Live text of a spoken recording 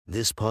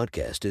This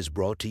podcast is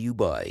brought to you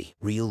by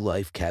Real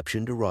Life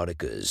Captioned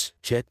Eroticas.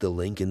 Check the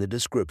link in the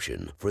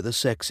description for the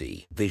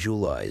sexy,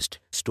 visualized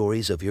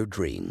stories of your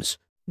dreams.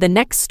 The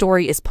next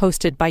story is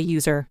posted by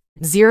user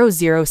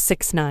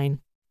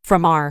 0069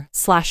 from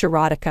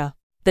r/erotica.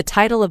 The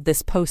title of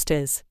this post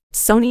is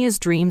Sonia's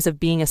Dreams of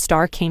Being a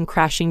Star Came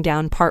Crashing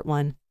Down Part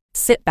 1.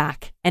 Sit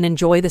back and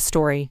enjoy the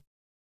story.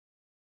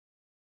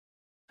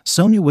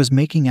 Sonia was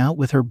making out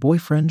with her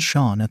boyfriend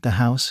Sean at the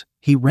house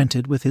he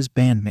rented with his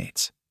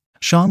bandmates.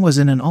 Sean was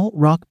in an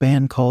alt-rock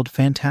band called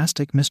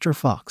Fantastic Mr.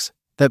 Fox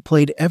that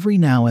played every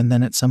now and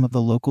then at some of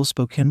the local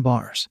Spokane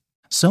bars.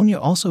 Sonia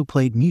also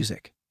played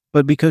music,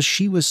 but because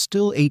she was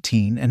still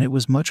 18 and it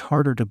was much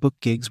harder to book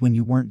gigs when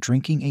you weren't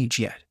drinking age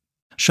yet.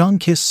 Sean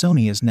kissed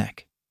Sonia's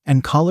neck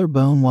and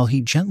collarbone while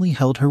he gently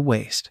held her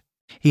waist.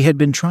 He had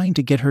been trying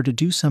to get her to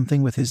do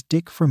something with his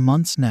dick for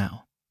months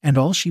now, and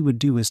all she would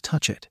do is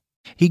touch it.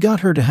 He got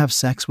her to have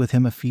sex with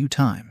him a few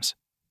times,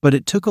 but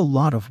it took a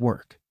lot of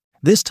work.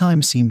 This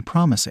time seemed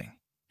promising,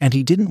 and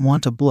he didn't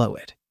want to blow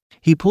it.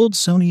 He pulled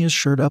Sonia's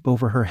shirt up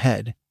over her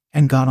head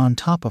and got on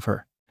top of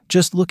her,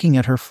 just looking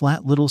at her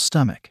flat little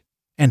stomach,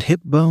 and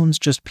hip bones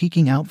just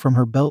peeking out from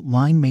her belt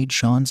line made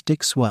Sean's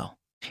dick swell.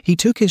 He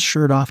took his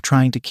shirt off,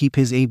 trying to keep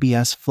his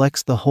abs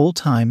flexed the whole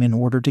time in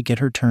order to get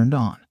her turned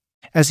on.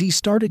 As he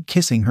started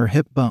kissing her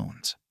hip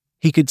bones,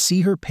 he could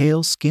see her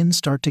pale skin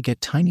start to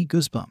get tiny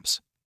goosebumps.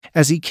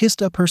 As he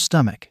kissed up her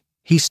stomach,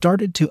 he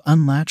started to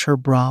unlatch her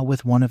bra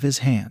with one of his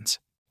hands.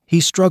 He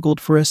struggled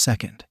for a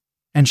second,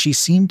 and she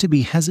seemed to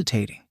be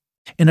hesitating.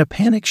 In a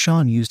panic,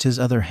 Sean used his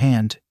other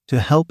hand to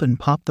help and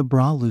pop the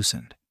bra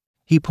loosened.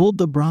 He pulled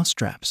the bra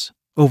straps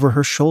over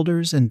her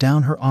shoulders and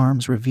down her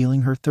arms,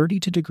 revealing her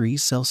 32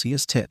 degrees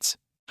Celsius tits.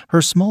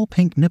 Her small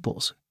pink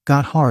nipples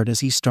got hard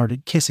as he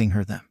started kissing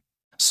her them.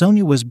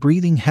 Sonia was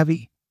breathing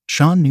heavy.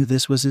 Sean knew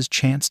this was his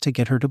chance to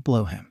get her to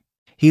blow him.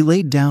 He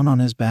laid down on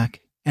his back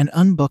and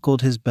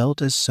unbuckled his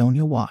belt as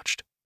Sonia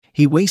watched.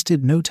 He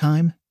wasted no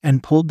time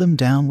and pulled them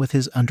down with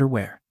his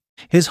underwear.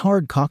 His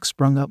hard cock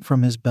sprung up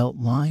from his belt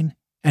line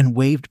and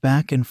waved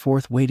back and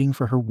forth, waiting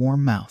for her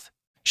warm mouth.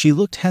 She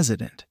looked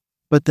hesitant,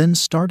 but then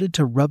started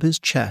to rub his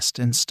chest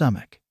and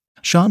stomach.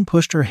 Sean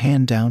pushed her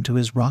hand down to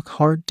his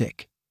rock-hard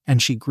dick,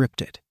 and she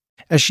gripped it.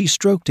 As she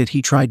stroked it,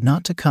 he tried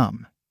not to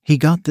come. He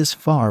got this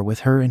far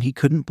with her and he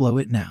couldn't blow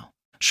it now.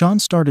 Sean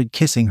started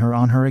kissing her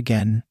on her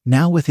again,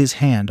 now with his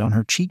hand on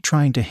her cheek,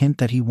 trying to hint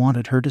that he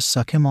wanted her to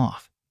suck him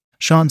off.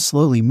 Sean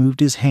slowly moved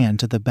his hand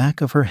to the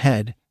back of her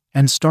head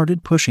and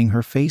started pushing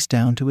her face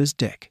down to his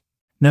dick.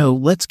 "No,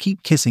 let's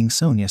keep kissing,"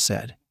 Sonia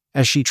said,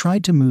 as she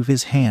tried to move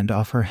his hand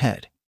off her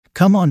head.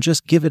 "Come on,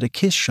 just give it a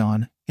kiss,"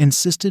 Sean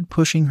insisted,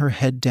 pushing her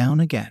head down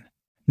again.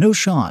 "No,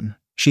 Sean,"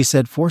 she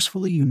said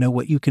forcefully, "you know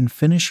what, you can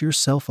finish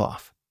yourself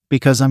off.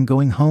 Because I'm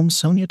going home,"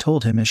 Sonia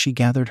told him as she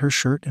gathered her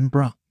shirt and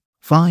bra.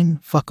 "Fine,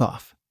 fuck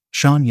off,"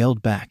 Sean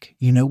yelled back.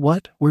 "You know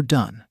what, we're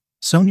done,"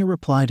 Sonia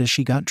replied as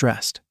she got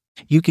dressed.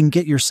 "You can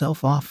get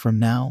yourself off from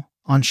now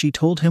on," she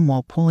told him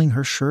while pulling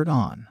her shirt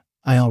on.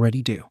 "I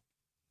already do.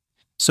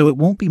 So it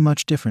won't be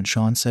much different,"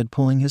 Sean said,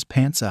 pulling his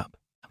pants up.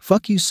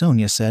 "Fuck you,"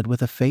 Sonia said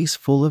with a face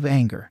full of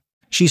anger.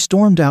 She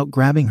stormed out,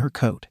 grabbing her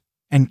coat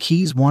and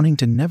keys, wanting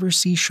to never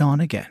see Sean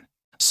again.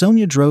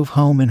 Sonia drove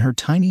home in her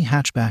tiny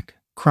hatchback,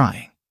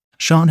 crying.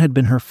 Sean had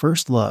been her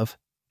first love,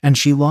 and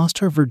she lost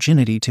her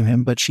virginity to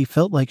him, but she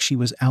felt like she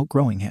was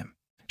outgrowing him.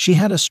 She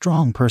had a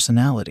strong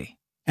personality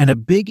and a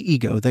big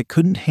ego that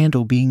couldn't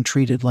handle being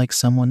treated like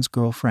someone's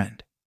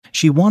girlfriend.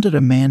 She wanted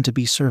a man to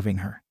be serving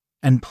her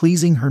and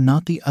pleasing her,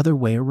 not the other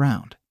way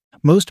around.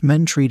 Most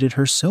men treated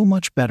her so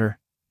much better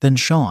than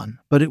Sean,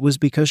 but it was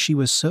because she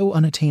was so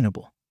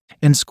unattainable.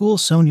 In school,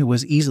 Sonia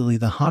was easily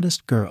the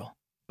hottest girl,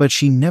 but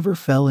she never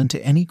fell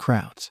into any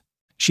crowds.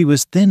 She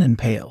was thin and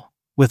pale,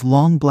 with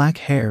long black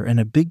hair and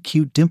a big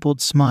cute dimpled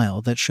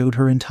smile that showed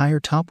her entire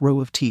top row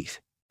of teeth.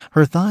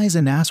 Her thighs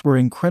and ass were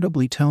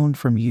incredibly toned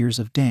from years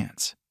of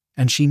dance,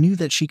 and she knew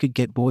that she could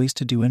get boys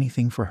to do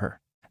anything for her.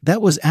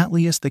 That was at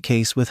least the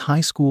case with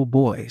high school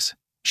boys.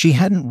 She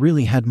hadn't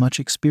really had much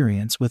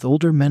experience with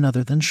older men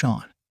other than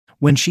Sean.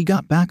 When she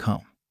got back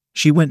home,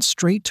 she went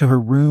straight to her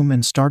room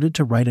and started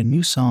to write a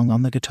new song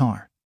on the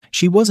guitar.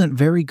 She wasn't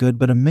very good,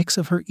 but a mix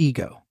of her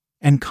ego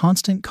and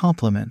constant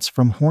compliments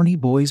from horny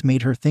boys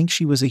made her think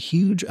she was a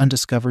huge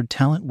undiscovered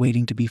talent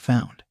waiting to be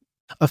found.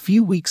 A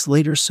few weeks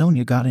later,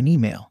 Sonia got an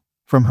email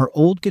from her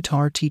old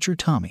guitar teacher,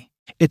 Tommy.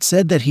 It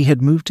said that he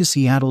had moved to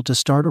Seattle to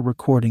start a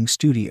recording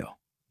studio,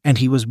 and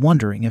he was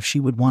wondering if she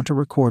would want to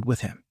record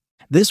with him.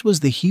 This was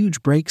the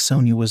huge break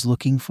Sonia was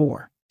looking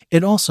for.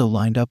 It also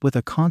lined up with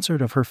a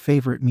concert of her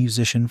favorite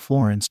musician,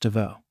 Florence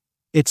DeVoe.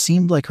 It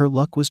seemed like her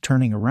luck was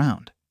turning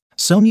around.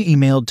 Sonia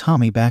emailed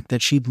Tommy back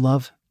that she'd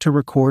love to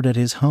record at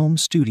his home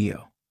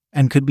studio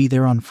and could be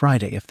there on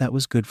Friday if that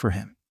was good for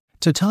him.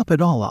 To top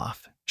it all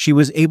off, she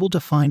was able to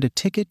find a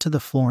ticket to the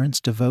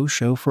Florence DeVoe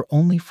show for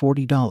only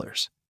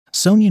 $40.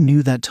 Sonia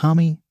knew that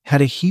Tommy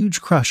had a huge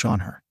crush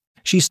on her.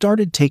 She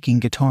started taking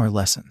guitar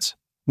lessons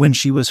when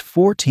she was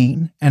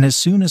 14, and as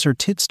soon as her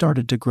tits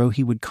started to grow,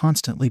 he would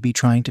constantly be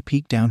trying to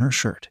peek down her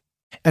shirt.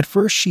 At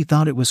first she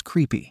thought it was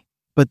creepy,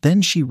 but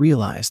then she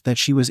realized that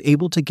she was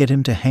able to get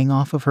him to hang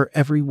off of her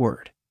every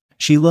word.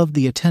 She loved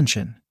the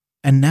attention,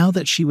 and now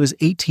that she was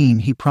 18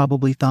 he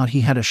probably thought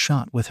he had a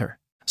shot with her.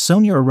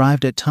 Sonia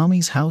arrived at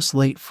Tommy's house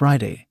late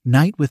Friday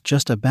night with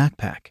just a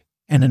backpack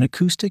and an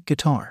acoustic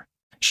guitar.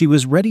 She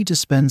was ready to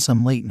spend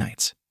some late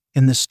nights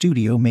in the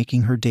studio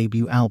making her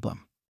debut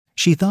album.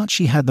 She thought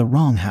she had the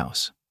wrong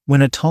house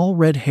when a tall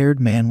red-haired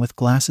man with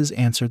glasses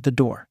answered the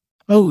door.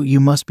 "Oh, you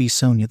must be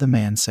Sonia," the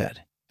man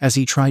said, as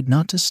he tried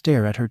not to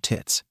stare at her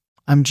tits.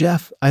 "I'm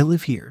Jeff, I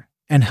live here,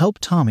 and help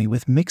Tommy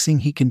with mixing,"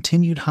 he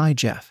continued. "Hi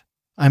Jeff.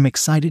 I'm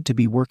excited to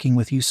be working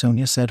with you,"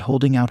 Sonia said,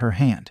 holding out her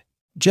hand.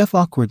 Jeff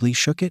awkwardly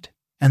shook it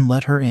and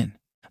let her in.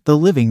 The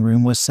living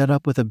room was set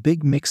up with a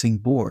big mixing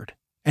board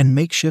and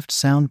makeshift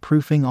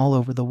soundproofing all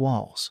over the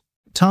walls.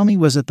 Tommy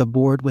was at the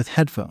board with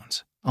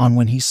headphones on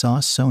when he saw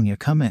Sonia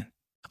come in.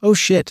 "Oh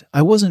shit,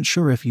 I wasn't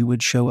sure if you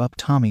would show up,"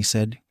 Tommy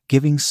said,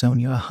 giving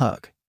Sonia a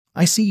hug.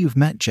 "I see you've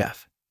met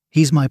Jeff.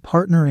 He's my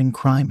partner in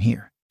crime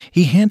here.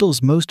 He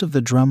handles most of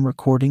the drum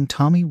recording,"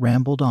 Tommy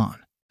rambled on.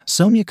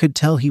 Sonia could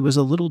tell he was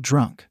a little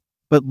drunk,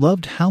 but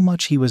loved how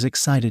much he was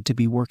excited to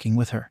be working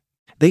with her.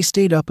 They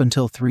stayed up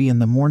until 3 in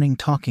the morning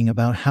talking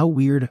about how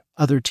weird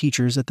other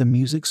teachers at the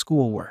music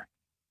school were,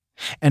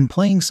 and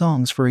playing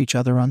songs for each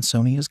other on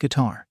Sonia's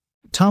guitar.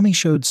 Tommy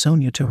showed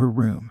Sonia to her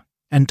room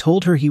and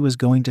told her he was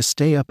going to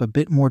stay up a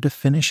bit more to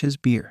finish his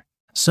beer.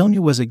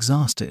 Sonia was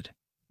exhausted,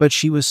 but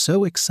she was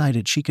so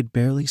excited she could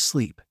barely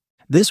sleep.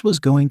 This was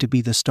going to be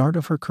the start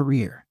of her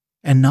career,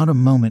 and not a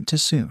moment too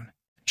soon.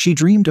 She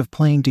dreamed of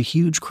playing to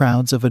huge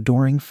crowds of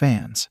adoring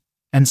fans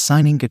and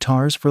signing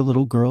guitars for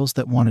little girls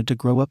that wanted to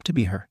grow up to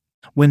be her.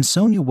 When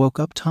Sonia woke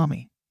up,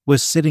 Tommy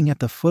was sitting at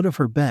the foot of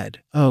her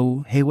bed.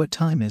 "Oh, hey, what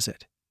time is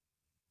it?"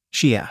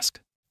 she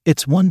asked.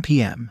 "It's 1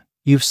 p.m.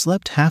 You've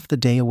slept half the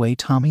day away,"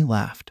 Tommy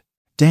laughed.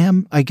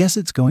 "Damn, I guess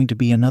it's going to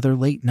be another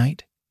late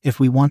night if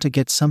we want to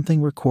get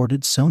something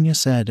recorded," Sonia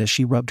said as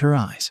she rubbed her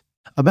eyes.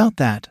 "About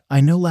that,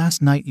 I know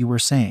last night you were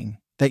saying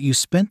that you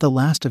spent the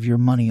last of your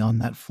money on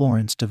that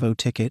Florence DeVoe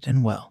ticket,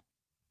 and well,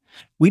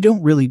 we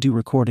don't really do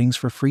recordings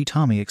for free,"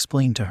 Tommy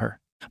explained to her.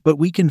 "But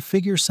we can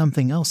figure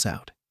something else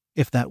out,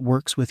 if that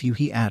works with you,"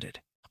 he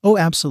added. "Oh,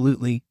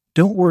 absolutely.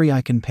 Don't worry,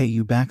 I can pay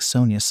you back,"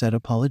 Sonia said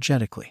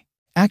apologetically.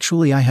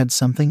 "Actually, I had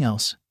something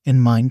else in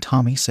mind,"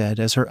 Tommy said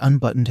as he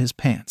unbuttoned his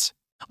pants.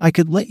 "I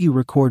could let you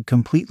record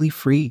completely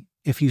free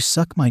if you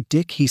suck my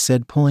dick," he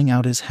said, pulling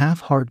out his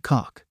half-hard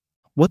cock.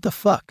 "What the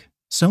fuck?"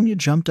 Sonia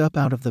jumped up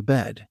out of the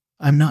bed.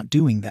 "I'm not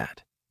doing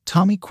that."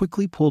 Tommy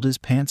quickly pulled his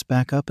pants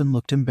back up and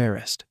looked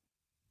embarrassed.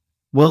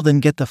 "Well then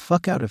get the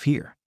fuck out of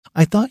here.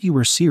 I thought you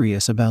were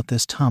serious about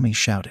this," Tommy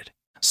shouted.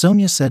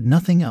 Sonia said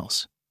nothing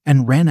else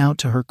and ran out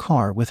to her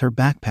car with her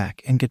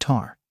backpack and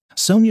guitar.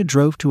 Sonia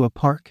drove to a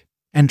park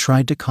and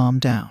tried to calm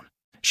down.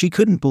 She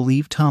couldn't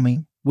believe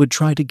Tommy would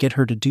try to get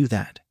her to do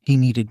that. "He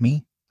needed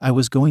me. I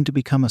was going to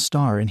become a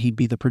star and he'd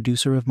be the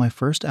producer of my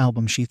first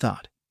album," she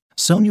thought.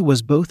 Sonia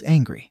was both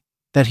angry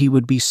that he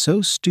would be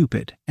so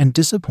stupid and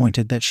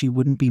disappointed that she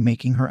wouldn't be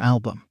making her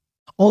album.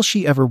 All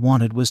she ever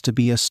wanted was to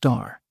be a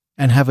star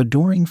and have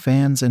adoring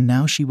fans, and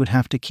now she would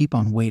have to keep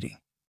on waiting.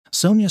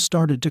 Sonia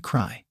started to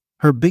cry.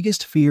 Her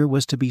biggest fear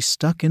was to be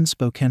stuck in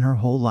Spokane her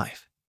whole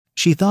life.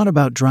 She thought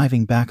about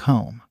driving back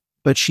home,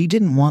 but she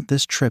didn't want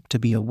this trip to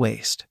be a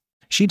waste.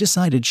 She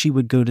decided she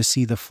would go to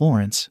see the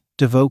Florence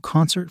DeVoe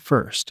concert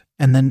first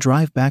and then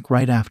drive back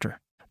right after.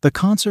 The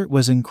concert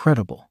was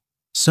incredible.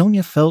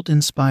 Sonia felt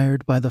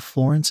inspired by the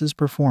Florence's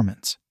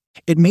performance.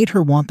 It made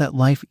her want that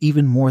life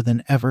even more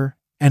than ever,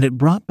 and it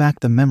brought back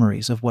the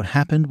memories of what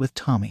happened with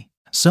Tommy.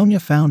 Sonia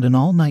found an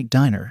all-night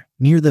diner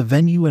near the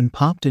venue and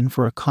popped in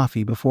for a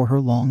coffee before her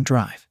long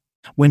drive.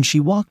 When she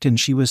walked in,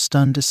 she was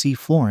stunned to see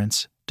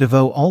Florence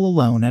DeVoe all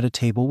alone at a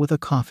table with a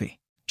coffee.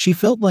 She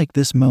felt like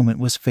this moment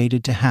was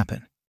fated to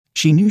happen.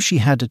 She knew she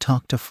had to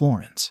talk to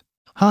Florence.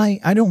 "Hi,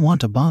 I don't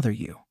want to bother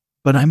you,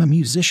 but I'm a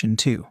musician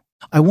too.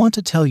 I want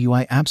to tell you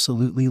I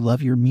absolutely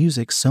love your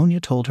music," Sonia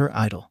told her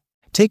idol.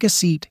 "Take a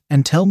seat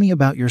and tell me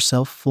about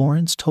yourself,"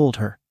 Florence told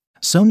her.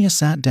 Sonia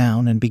sat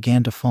down and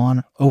began to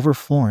fawn over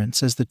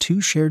Florence as the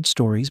two shared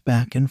stories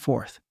back and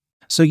forth.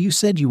 "So you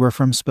said you were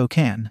from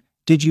Spokane.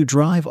 Did you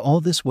drive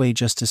all this way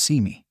just to see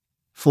me?"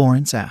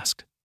 Florence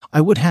asked.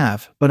 "I would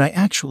have, but I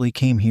actually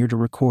came here to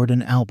record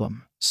an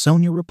album,"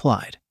 Sonia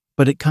replied,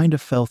 "but it kind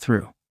of fell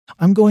through."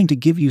 "I'm going to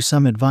give you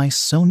some advice,"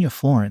 Sonia,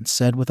 Florence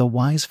said with a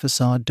wise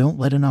facade. "Don't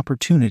let an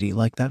opportunity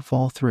like that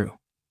fall through.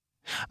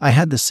 I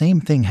had the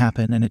same thing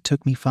happen and it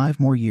took me 5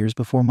 more years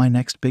before my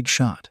next big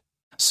shot."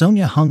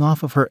 Sonia hung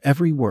off of her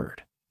every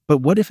word. "But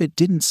what if it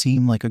didn't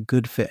seem like a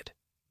good fit?"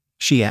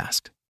 she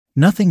asked.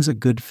 "Nothing's a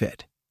good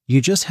fit. You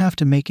just have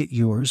to make it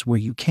yours where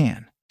you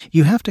can.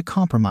 You have to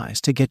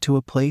compromise to get to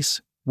a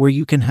place where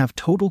you can have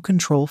total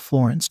control,"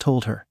 Florence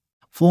told her.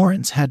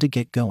 Florence had to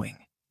get going.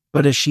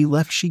 But as she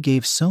left, she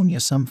gave Sonia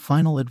some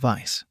final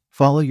advice.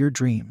 "Follow your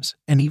dreams,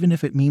 and even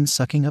if it means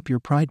sucking up your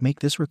pride, make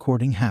this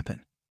recording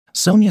happen."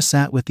 Sonia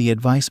sat with the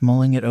advice,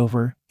 mulling it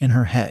over in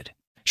her head.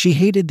 She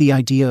hated the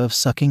idea of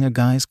sucking a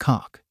guy's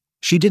cock.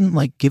 She didn't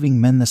like giving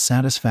men the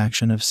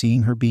satisfaction of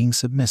seeing her being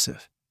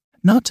submissive.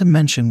 Not to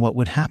mention what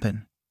would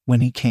happen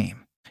when he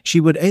came. She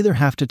would either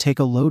have to take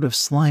a load of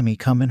slimy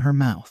cum in her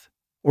mouth,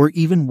 or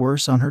even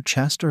worse on her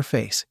chest or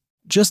face.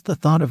 Just the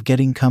thought of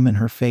getting cum in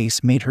her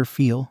face made her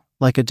feel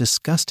like a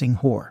disgusting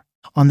whore.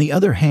 On the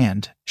other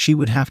hand, she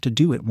would have to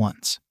do it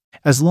once.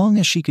 As long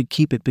as she could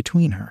keep it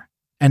between her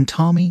and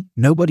Tommy,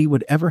 nobody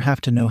would ever have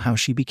to know how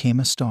she became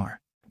a star.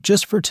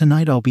 Just for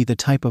tonight, I'll be the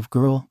type of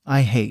girl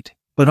I hate,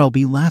 but I'll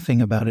be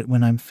laughing about it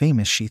when I'm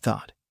famous, she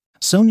thought.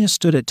 Sonia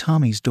stood at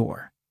Tommy's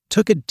door,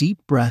 took a deep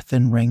breath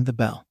and rang the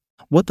bell.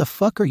 What the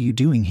fuck are you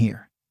doing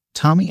here?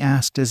 Tommy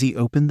asked as he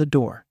opened the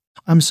door.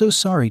 I'm so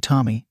sorry,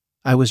 Tommy.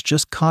 I was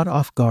just caught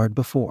off guard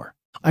before.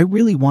 I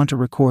really want to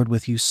record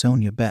with you,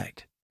 Sonia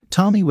begged.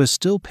 Tommy was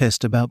still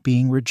pissed about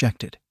being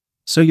rejected.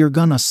 So you're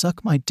gonna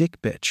suck my dick,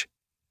 bitch?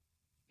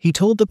 He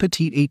told the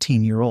petite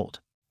 18-year-old.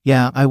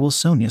 Yeah, I will,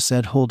 Sonia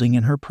said, holding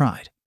in her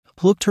pride.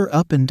 Looked her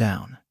up and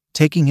down,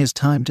 taking his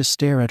time to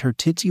stare at her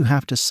tits. You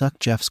have to suck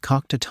Jeff's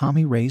cock. To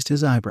Tommy raised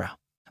his eyebrow.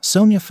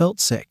 Sonia felt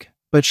sick,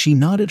 but she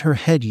nodded her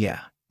head.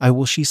 Yeah, I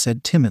will, she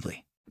said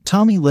timidly.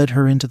 Tommy led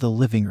her into the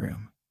living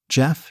room.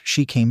 Jeff,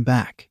 she came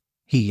back,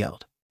 he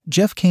yelled.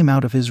 Jeff came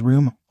out of his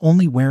room,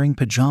 only wearing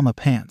pajama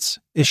pants.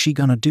 Is she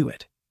gonna do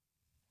it?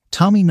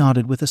 Tommy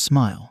nodded with a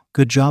smile.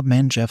 Good job,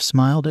 man. Jeff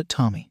smiled at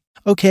Tommy.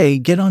 Okay,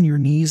 get on your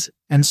knees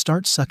and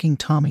start sucking,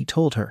 Tommy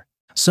told her.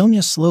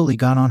 Sonia slowly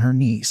got on her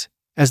knees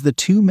as the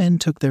two men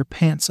took their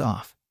pants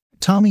off.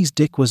 Tommy's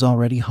dick was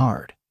already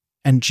hard,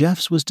 and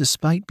Jeff's was,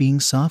 despite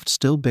being soft,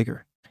 still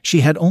bigger.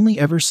 She had only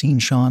ever seen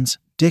Sean's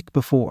dick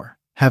before.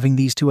 Having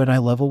these two at eye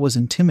level was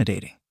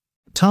intimidating.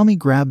 Tommy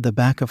grabbed the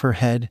back of her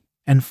head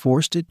and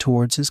forced it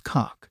towards his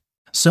cock.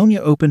 Sonia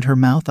opened her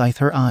mouth,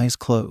 her eyes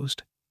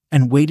closed,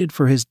 and waited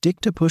for his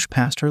dick to push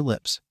past her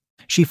lips.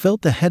 She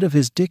felt the head of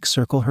his dick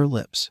circle her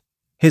lips.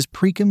 His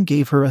precum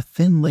gave her a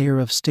thin layer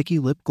of sticky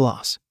lip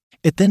gloss.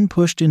 It then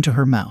pushed into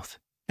her mouth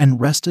and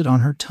rested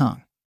on her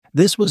tongue.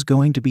 This was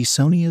going to be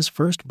Sonia's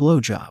first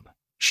blowjob.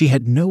 She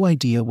had no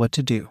idea what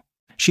to do.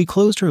 She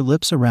closed her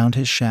lips around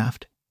his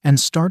shaft and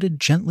started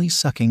gently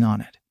sucking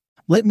on it.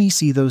 Let me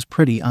see those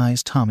pretty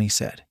eyes, Tommy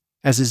said,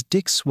 as his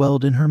dick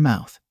swelled in her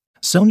mouth.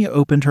 Sonia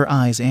opened her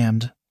eyes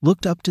and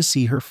looked up to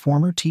see her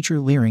former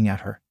teacher leering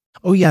at her.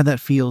 Oh yeah, that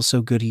feels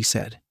so good, he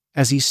said,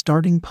 as he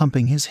started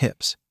pumping his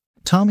hips.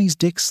 Tommy's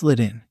dick slid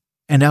in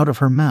and out of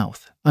her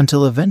mouth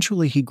until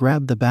eventually he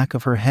grabbed the back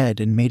of her head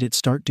and made it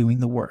start doing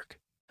the work.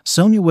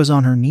 Sonia was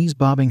on her knees,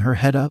 bobbing her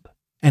head up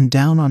and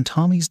down on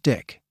Tommy's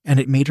dick, and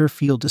it made her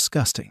feel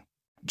disgusting.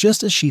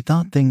 Just as she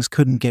thought things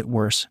couldn't get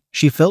worse,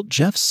 she felt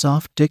Jeff's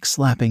soft dick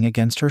slapping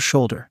against her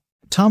shoulder.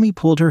 Tommy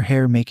pulled her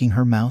hair, making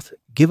her mouth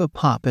give a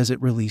pop as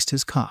it released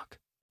his cock.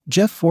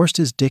 Jeff forced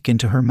his dick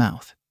into her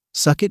mouth.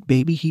 Suck it,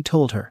 baby, he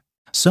told her.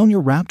 Sonia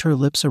wrapped her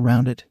lips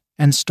around it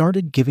and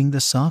started giving the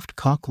soft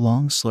cock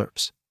long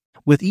slurps.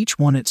 With each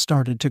one it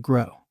started to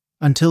grow,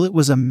 until it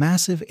was a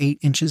massive 8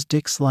 inches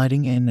dick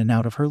sliding in and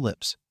out of her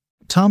lips.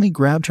 Tommy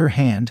grabbed her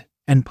hand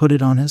and put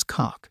it on his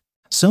cock.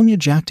 Sonia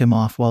jacked him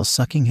off while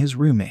sucking his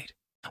roommate.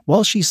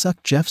 While she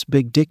sucked Jeff's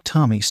big dick,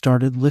 Tommy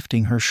started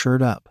lifting her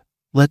shirt up.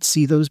 Let's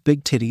see those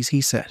big titties,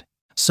 he said.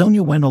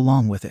 Sonia went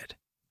along with it,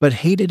 but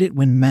hated it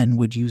when men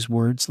would use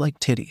words like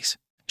titties.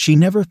 She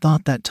never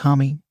thought that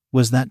Tommy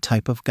was that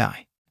type of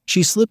guy.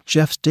 She slipped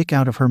Jeff's dick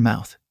out of her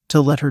mouth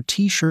to let her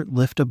t-shirt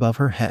lift above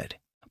her head.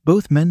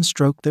 Both men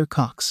stroked their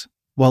cocks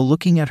while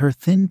looking at her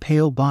thin,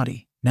 pale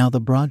body. Now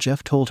the bra,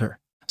 Jeff told her.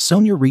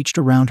 Sonia reached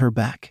around her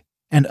back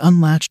and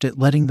unlatched it,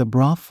 letting the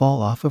bra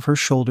fall off of her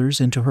shoulders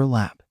into her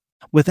lap.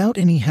 Without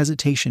any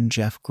hesitation,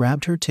 Jeff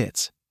grabbed her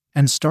tits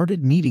and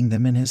started kneading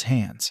them in his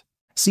hands.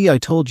 See, I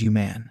told you,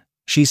 man.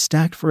 She's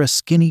stacked for a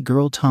skinny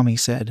girl, Tommy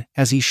said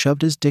as he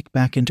shoved his dick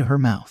back into her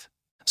mouth.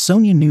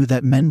 Sonia knew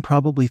that men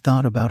probably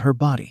thought about her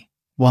body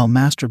while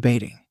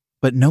masturbating,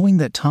 but knowing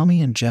that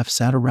Tommy and Jeff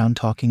sat around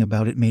talking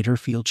about it made her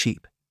feel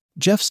cheap.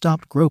 Jeff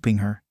stopped groping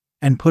her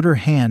and put her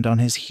hand on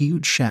his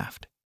huge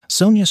shaft.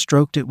 Sonia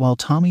stroked it while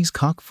Tommy's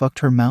cock fucked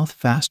her mouth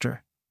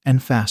faster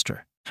and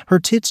faster. Her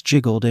tits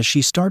jiggled as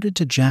she started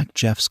to jack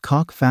Jeff's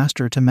cock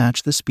faster to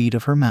match the speed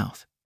of her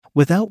mouth.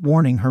 Without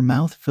warning, her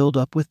mouth filled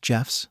up with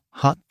Jeff's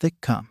hot, thick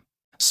cum.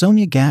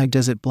 Sonia gagged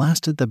as it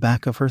blasted the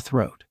back of her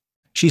throat.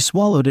 She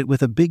swallowed it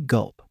with a big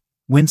gulp,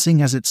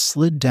 wincing as it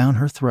slid down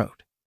her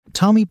throat.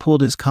 Tommy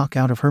pulled his cock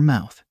out of her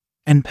mouth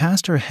and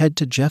passed her head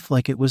to Jeff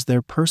like it was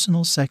their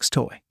personal sex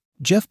toy.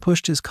 Jeff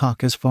pushed his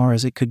cock as far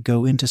as it could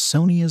go into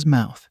Sonia's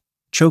mouth,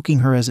 choking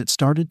her as it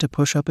started to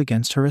push up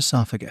against her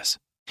esophagus.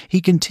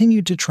 He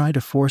continued to try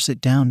to force it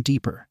down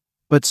deeper,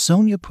 but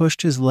Sonia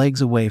pushed his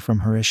legs away from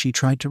her as she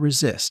tried to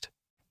resist.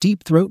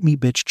 Deep throat me,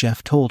 bitch,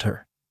 Jeff told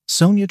her.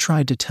 Sonia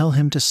tried to tell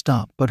him to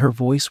stop, but her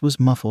voice was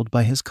muffled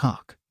by his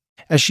cock.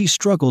 As she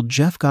struggled,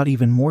 Jeff got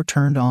even more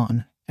turned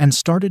on and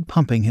started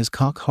pumping his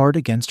cock hard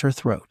against her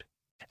throat.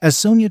 As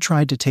Sonia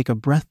tried to take a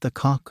breath, the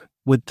cock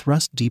would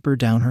thrust deeper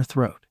down her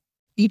throat.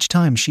 Each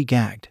time she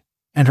gagged,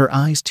 and her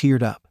eyes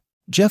teared up.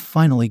 Jeff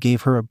finally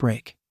gave her a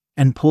break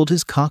and pulled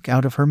his cock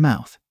out of her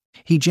mouth.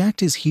 He jacked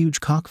his huge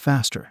cock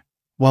faster,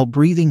 While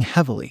breathing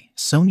heavily,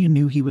 Sonia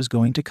knew he was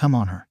going to come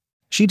on her.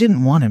 She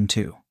didn't want him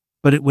to,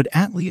 but it would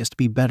at least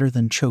be better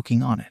than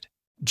choking on it.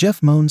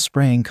 Jeff moaned,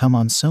 spraying cum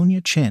on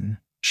Sonia's chin.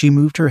 She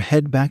moved her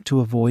head back to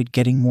avoid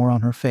getting more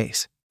on her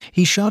face.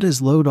 He shot his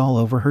load all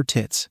over her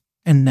tits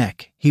and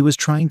neck. He was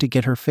trying to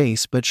get her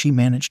face, but she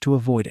managed to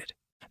avoid it.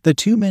 The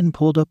two men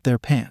pulled up their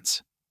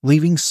pants,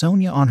 leaving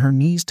Sonia on her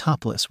knees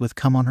topless with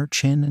cum on her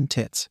chin and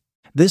tits.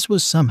 This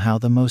was somehow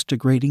the most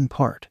degrading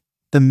part.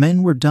 The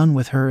men were done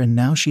with her and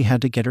now she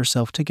had to get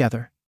herself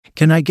together.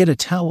 "Can I get a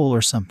towel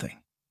or something?"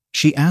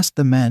 she asked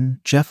the men.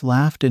 Jeff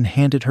laughed and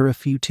handed her a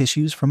few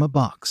tissues from a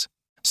box.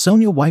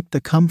 Sonia wiped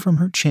the cum from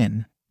her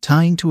chin,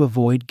 trying to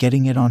avoid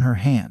getting it on her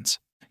hands.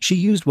 She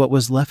used what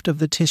was left of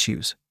the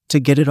tissues to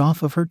get it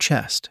off of her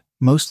chest,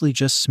 mostly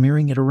just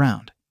smearing it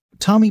around.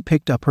 Tommy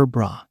picked up her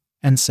bra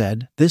and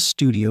said, "This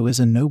studio is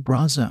a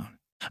no-bra zone.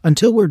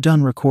 Until we're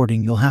done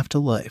recording, you'll have to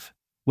live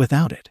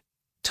without it."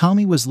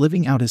 Tommy was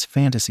living out his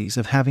fantasies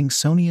of having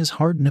Sonia's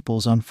hard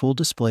nipples on full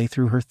display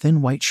through her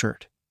thin white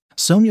shirt.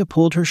 Sonia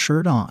pulled her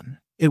shirt on.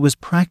 It was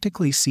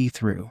practically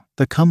see-through.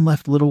 The cum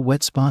left little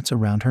wet spots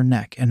around her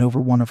neck and over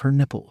one of her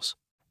nipples.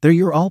 "There,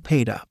 you're all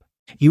paid up.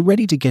 You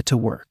ready to get to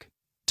work?"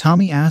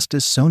 Tommy asked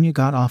as Sonia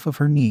got off of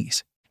her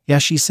knees. "Yeah,"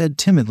 she said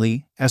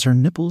timidly as her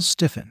nipples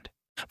stiffened.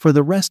 For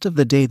the rest of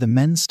the day, the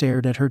men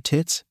stared at her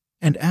tits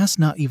and ass,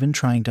 not even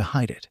trying to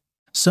hide it.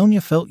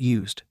 Sonia felt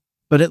used,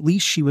 but at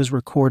least she was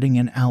recording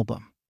an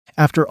album.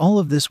 After all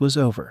of this was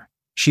over,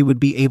 she would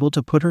be able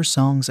to put her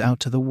songs out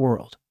to the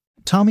world.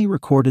 Tommy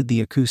recorded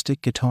the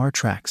acoustic guitar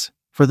tracks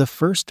for the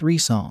first 3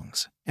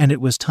 songs, and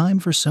it was time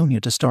for Sonia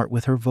to start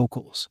with her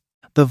vocals.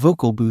 The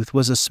vocal booth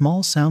was a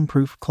small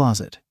soundproof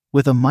closet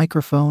with a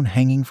microphone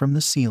hanging from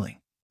the ceiling.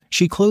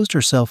 She closed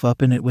herself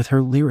up in it with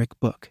her lyric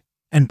book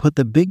and put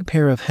the big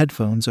pair of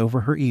headphones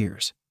over her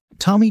ears.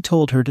 Tommy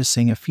told her to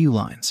sing a few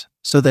lines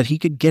so that he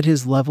could get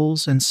his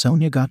levels, and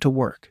Sonia got to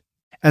work.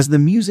 As the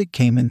music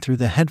came in through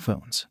the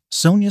headphones,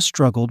 Sonia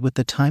struggled with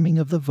the timing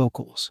of the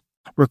vocals.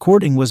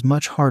 Recording was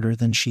much harder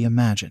than she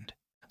imagined.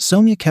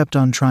 Sonia kept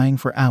on trying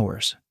for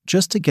hours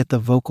just to get the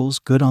vocals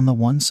good on the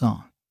one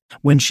song.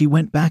 When she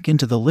went back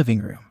into the living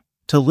room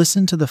to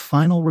listen to the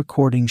final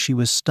recording, she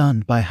was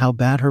stunned by how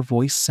bad her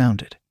voice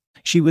sounded.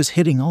 She was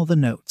hitting all the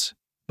notes,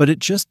 but it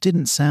just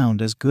didn't sound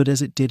as good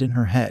as it did in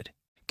her head.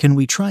 "Can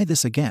we try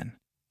this again?"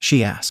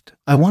 she asked.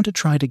 "I want to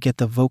try to get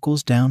the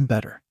vocals down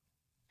better."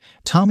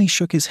 Tommy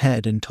shook his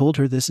head and told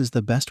her this is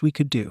the best we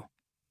could do.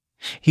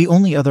 The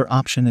only other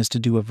option is to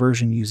do a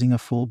version using a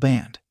full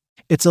band.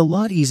 It's a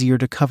lot easier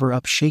to cover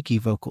up shaky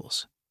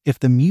vocals if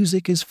the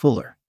music is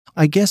fuller.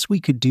 "I guess we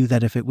could do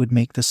that if it would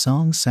make the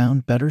song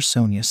sound better,"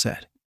 Sonia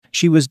said.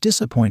 She was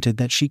disappointed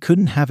that she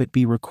couldn't have it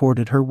be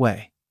recorded her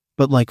way,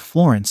 but like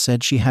Florence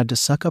said, she had to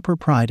suck up her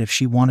pride if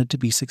she wanted to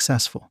be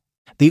successful.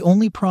 "The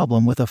only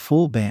problem with a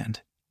full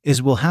band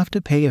is we'll have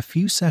to pay a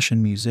few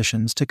session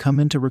musicians to come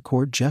in to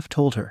record," Jeff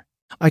told her.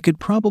 "I could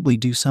probably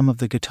do some of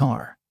the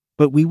guitar,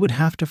 but we would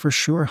have to for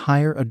sure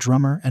hire a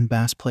drummer and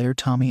bass player,"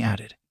 Tommy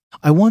added.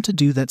 "I want to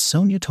do that,"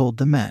 Sonia told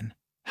the men.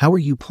 "How are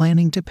you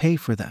planning to pay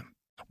for them?"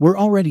 "We're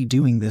already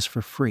doing this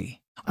for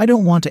free. I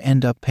don't want to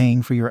end up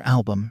paying for your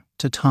album,"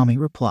 Tommy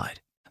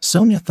replied.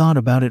 Sonia thought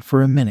about it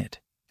for a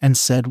minute and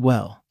said,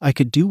 "Well, I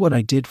could do what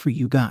I did for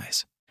you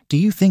guys. Do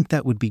you think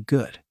that would be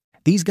good?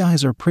 These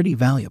guys are pretty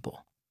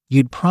valuable.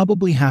 You'd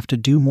probably have to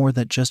do more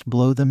than just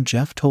blow them,"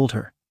 Jeff told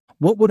her.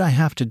 "What would I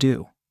have to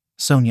do?"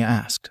 Sonia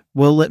asked.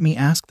 "Well, let me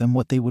ask them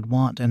what they would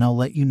want and I'll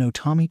let you know,"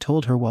 Tommy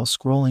told her while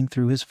scrolling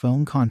through his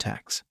phone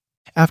contacts.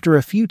 After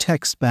a few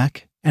texts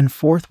back and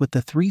forth with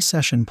the 3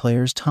 session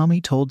players, Tommy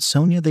told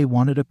Sonia they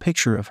wanted a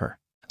picture of her.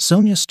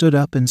 Sonia stood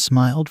up and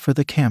smiled for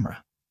the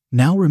camera.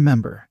 "Now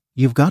remember,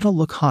 you've got to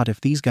look hot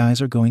if these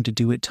guys are going to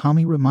do it,"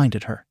 Tommy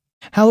reminded her.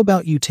 "How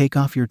about you take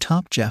off your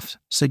top?" Jeff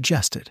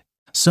suggested.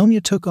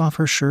 Sonia took off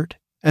her shirt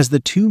as the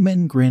 2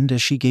 men grinned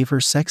as she gave her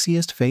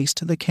sexiest face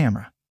to the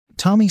camera.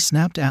 Tommy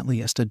snapped at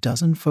least a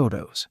dozen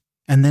photos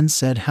and then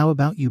said, "How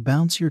about you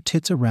bounce your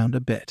tits around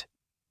a bit?"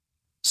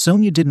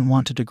 Sonia didn't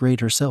want to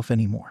degrade herself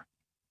anymore,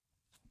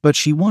 but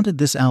she wanted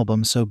this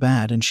album so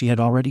bad and she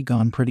had already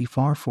gone pretty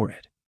far for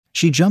it.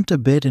 She jumped a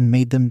bit and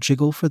made them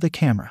jiggle for the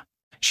camera.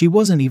 She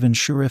wasn't even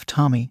sure if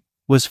Tommy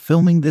was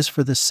filming this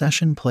for the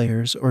session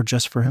players or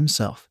just for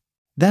himself.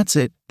 "That's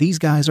it, these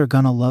guys are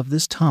gonna love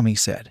this," Tommy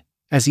said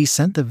as he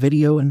sent the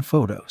video and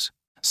photos.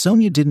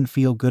 Sonia didn't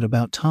feel good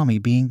about Tommy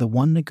being the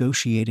one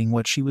negotiating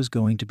what she was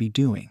going to be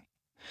doing,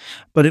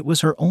 but it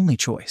was her only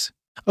choice.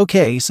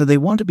 "Okay, so they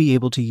want to be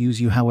able to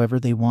use you however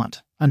they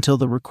want until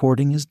the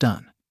recording is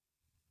done,"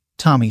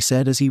 Tommy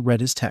said as he read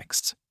his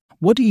texts.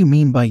 "What do you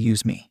mean by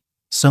use me?"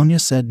 Sonia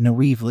said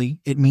naively.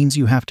 "It means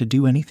you have to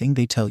do anything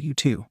they tell you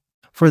to.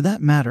 For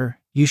that matter,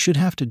 you should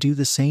have to do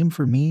the same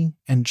for me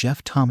and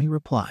Jeff," Tommy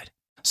replied.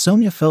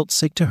 Sonia felt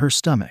sick to her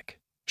stomach.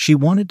 She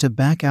wanted to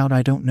back out.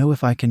 "I don't know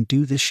if I can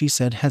do this," she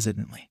said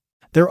hesitantly.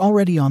 "They're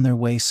already on their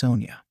way,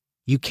 Sonia.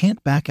 You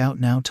can't back out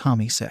now,"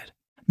 Tommy said.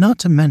 "Not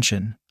to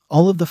mention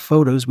all of the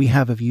photos we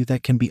have of you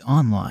that can be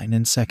online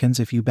in seconds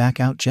if you back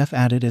out," Jeff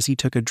added as he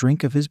took a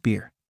drink of his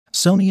beer.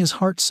 Sonia's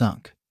heart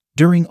sunk.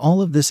 During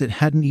all of this, it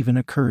hadn't even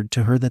occurred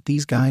to her that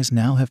these guys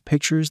now have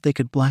pictures they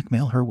could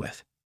blackmail her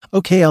with.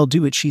 Okay, I'll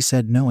do it, she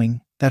said,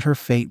 knowing that her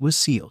fate was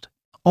sealed.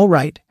 All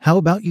right, how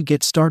about you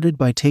get started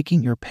by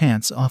taking your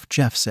pants off,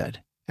 Jeff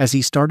said, as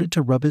he started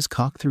to rub his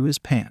cock through his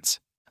pants.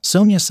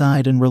 Sonia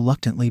sighed and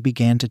reluctantly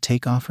began to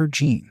take off her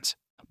jeans.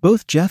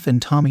 Both Jeff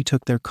and Tommy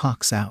took their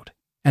cocks out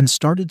and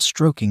started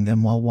stroking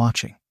them while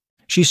watching.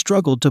 She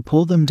struggled to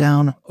pull them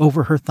down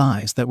over her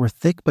thighs that were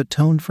thick but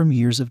toned from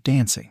years of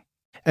dancing.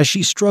 As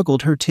she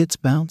struggled, her tits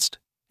bounced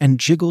and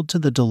jiggled to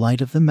the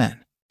delight of the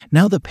men.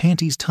 Now the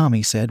panties,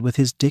 Tommy said with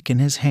his dick in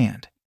his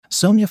hand.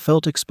 Sonia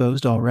felt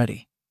exposed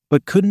already,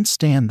 but couldn't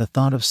stand the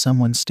thought of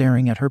someone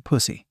staring at her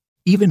pussy.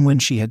 Even when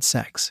she had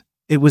sex,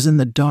 it was in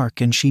the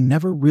dark and she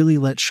never really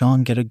let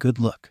Sean get a good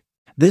look.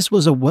 This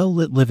was a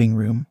well-lit living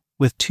room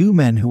with two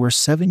men who were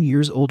 7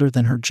 years older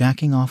than her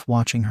jacking off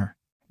watching her.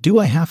 Do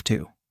I have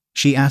to?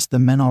 She asked the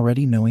men,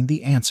 already knowing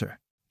the answer.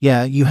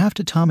 Yeah, you have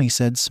to, Tommy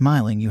said,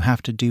 smiling. You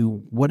have to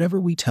do whatever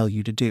we tell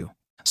you to do.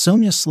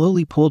 Sonia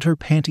slowly pulled her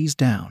panties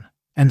down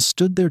and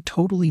stood there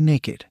totally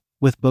naked,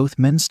 with both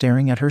men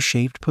staring at her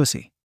shaved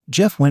pussy.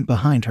 Jeff went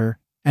behind her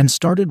and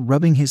started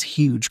rubbing his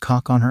huge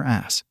cock on her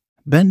ass.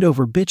 Bend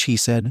over, bitch, he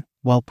said,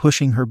 while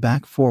pushing her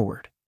back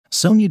forward.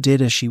 Sonia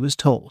did as she was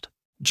told.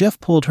 Jeff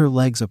pulled her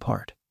legs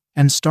apart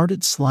and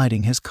started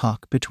sliding his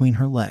cock between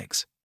her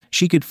legs.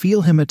 She could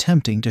feel him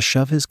attempting to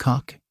shove his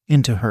cock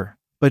into her,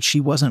 but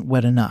she wasn't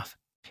wet enough.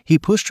 He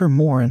pushed her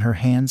more and her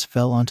hands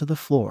fell onto the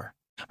floor.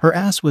 Her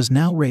ass was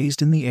now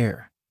raised in the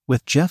air,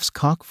 with Jeff's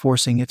cock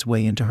forcing its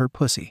way into her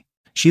pussy.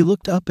 She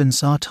looked up and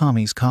saw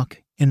Tommy's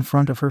cock in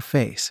front of her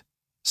face.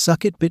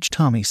 Suck it, bitch,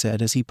 Tommy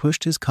said as he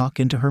pushed his cock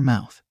into her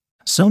mouth.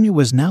 Sonia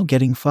was now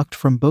getting fucked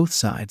from both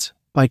sides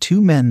by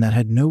two men that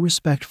had no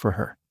respect for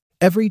her.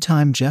 Every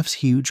time Jeff's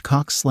huge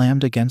cock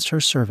slammed against her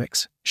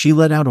cervix, she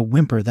let out a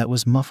whimper that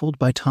was muffled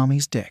by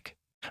Tommy's dick.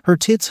 Her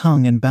tits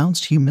hung and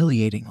bounced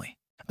humiliatingly.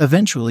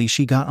 Eventually,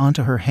 she got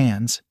onto her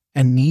hands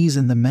and knees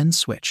and the men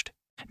switched.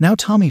 Now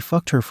Tommy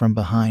fucked her from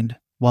behind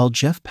while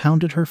Jeff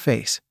pounded her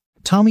face.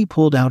 Tommy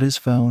pulled out his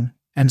phone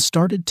and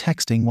started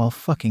texting while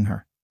fucking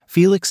her.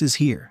 Felix is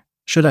here.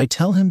 Should I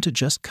tell him to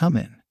just come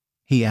in?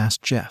 He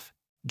asked Jeff.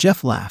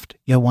 Jeff laughed.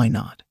 Yeah, why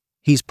not?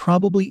 He's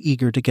probably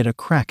eager to get a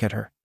crack at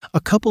her.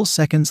 A couple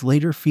seconds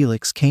later,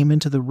 Felix came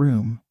into the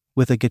room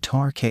with a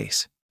guitar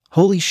case.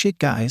 Holy shit,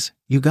 guys,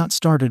 you got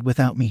started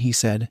without me, he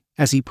said,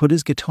 as he put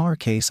his guitar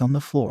case on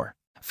the floor.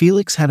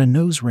 Felix had a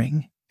nose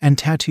ring and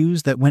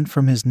tattoos that went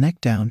from his neck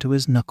down to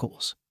his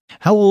knuckles.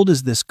 How old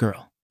is this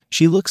girl?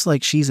 She looks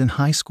like she's in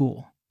high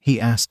school, he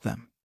asked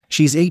them.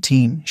 She's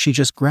 18, she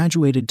just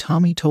graduated,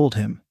 Tommy told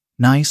him.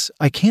 Nice,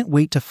 I can't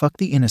wait to fuck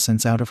the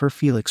innocence out of her,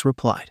 Felix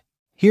replied.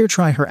 Here,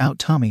 try her out,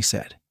 Tommy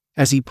said.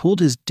 As he pulled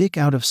his dick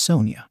out of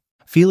Sonia,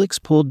 Felix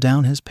pulled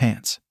down his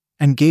pants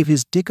and gave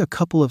his dick a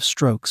couple of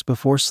strokes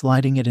before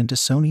sliding it into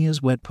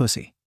Sonia's wet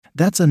pussy.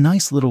 That's a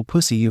nice little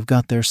pussy you've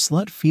got there,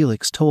 slut,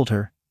 Felix told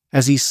her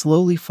as he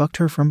slowly fucked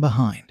her from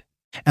behind.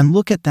 And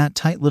look at that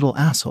tight little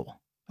asshole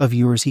of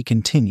yours, he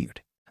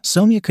continued.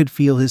 Sonia could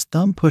feel his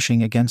thumb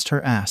pushing against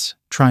her ass,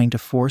 trying to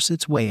force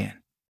its way in.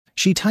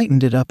 She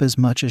tightened it up as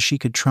much as she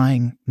could,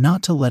 trying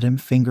not to let him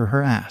finger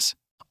her ass.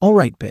 All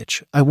right,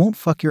 bitch, I won't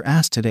fuck your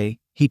ass today,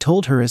 he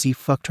told her as he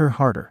fucked her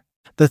harder.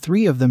 The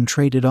three of them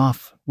traded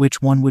off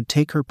which one would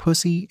take her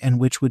pussy and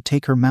which would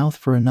take her mouth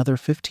for another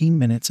 15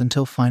 minutes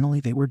until finally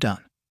they were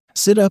done.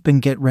 Sit up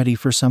and get ready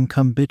for some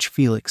cum, bitch,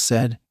 Felix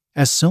said,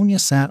 as Sonia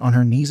sat on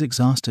her knees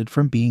exhausted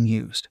from being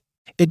used.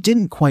 It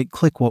didn't quite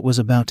click what was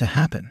about to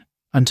happen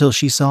until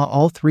she saw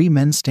all three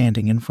men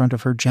standing in front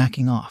of her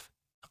jacking off.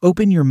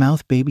 Open your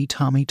mouth, baby,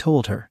 Tommy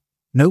told her.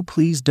 No,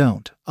 please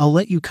don't. I'll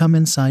let you come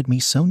inside me,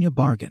 Sonia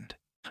bargained.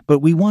 But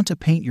we want to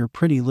paint your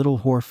pretty little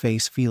whore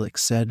face,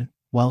 Felix said,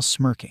 while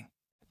smirking.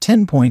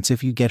 10 points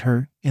if you get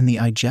her in the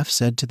eye, Jeff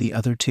said to the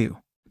other two.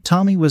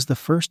 Tommy was the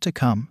first to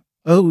come.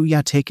 Oh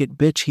yeah, take it,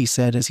 bitch, he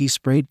said as he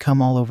sprayed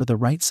cum all over the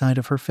right side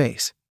of her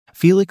face.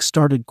 Felix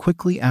started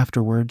quickly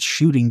afterwards,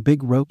 shooting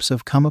big ropes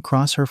of cum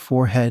across her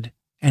forehead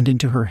and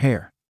into her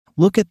hair.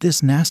 Look at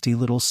this nasty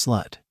little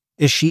slut.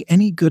 Is she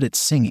any good at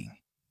singing?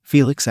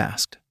 Felix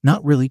asked.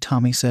 Not really,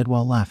 Tommy said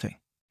while laughing.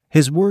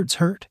 His words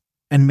hurt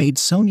and made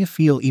Sonia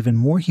feel even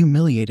more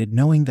humiliated,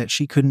 knowing that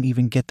she couldn't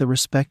even get the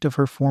respect of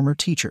her former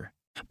teacher.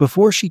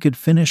 Before she could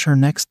finish her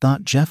next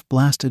thought, Jeff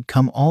blasted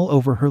cum all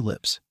over her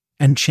lips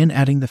and chin,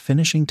 adding the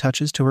finishing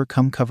touches to her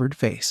cum-covered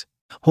face.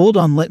 Hold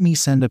on, let me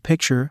send a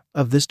picture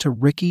of this to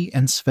Ricky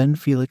and Sven,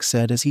 Felix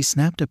said as he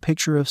snapped a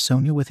picture of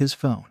Sonia with his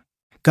phone.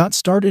 Got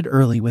started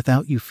early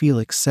without you,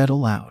 Felix said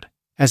aloud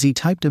as he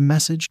typed a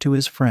message to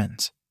his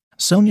friends.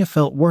 Sonia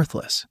felt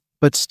worthless,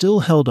 but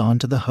still held on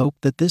to the hope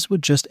that this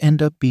would just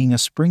end up being a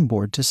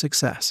springboard to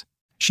success.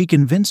 She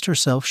convinced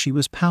herself she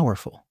was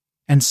powerful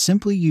and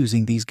simply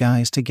using these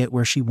guys to get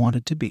where she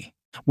wanted to be.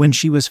 When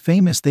she was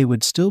famous, they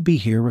would still be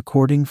here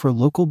recording for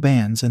local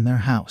bands in their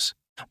house.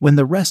 When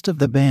the rest of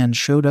the band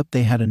showed up,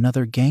 they had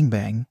another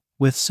gangbang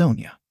with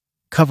Sonia,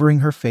 covering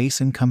her face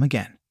and cum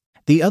again.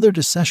 The other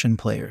session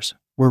players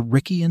were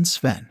Ricky and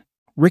Sven.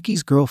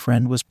 Ricky's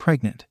girlfriend was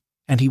pregnant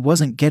and he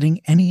wasn't getting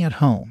any at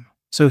home,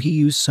 so he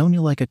used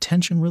Sonia like a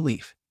tension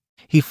relief.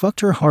 He fucked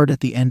her hard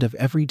at the end of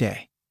every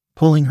day,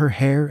 pulling her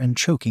hair and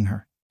choking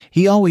her.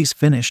 He always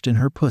finished in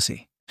her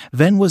pussy.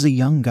 Ven was a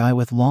young guy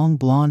with long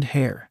blonde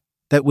hair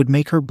that would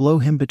make her blow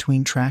him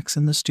between tracks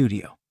in the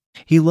studio.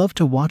 He loved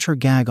to watch her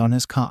gag on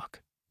his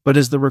cock, but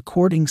as the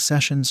recording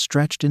session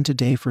stretched into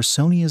day for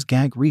Sonia's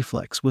gag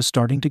reflex was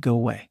starting to go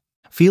away.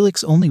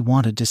 Felix only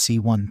wanted to see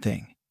one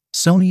thing: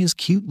 Sonia's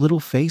cute little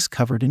face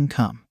covered in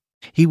cum.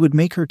 He would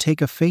make her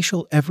take a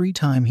facial every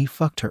time he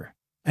fucked her,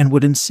 and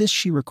would insist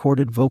she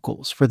recorded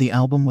vocals for the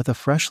album with a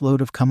fresh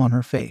load of cum on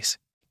her face,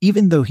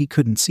 even though he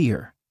couldn't see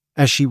her.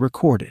 As she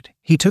recorded,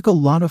 he took a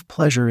lot of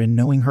pleasure in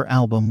knowing her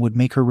album would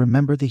make her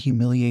remember the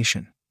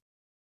humiliation.